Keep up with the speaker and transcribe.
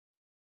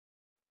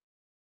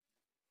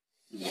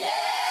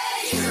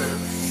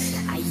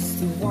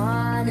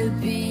wanna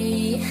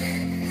be,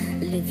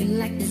 living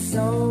like there's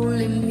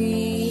only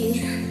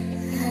me.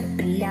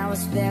 But now I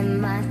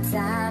spend my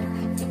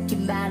time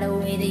thinking about a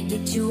way to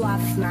get you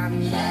off my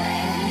mind.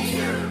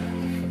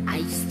 I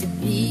used to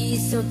be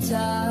so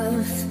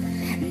tough,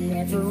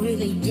 never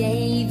really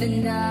gave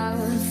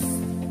enough.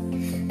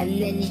 And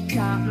then you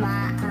caught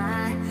my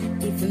eye,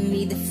 giving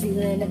me the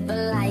feeling of a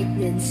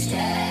lightning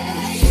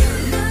strike.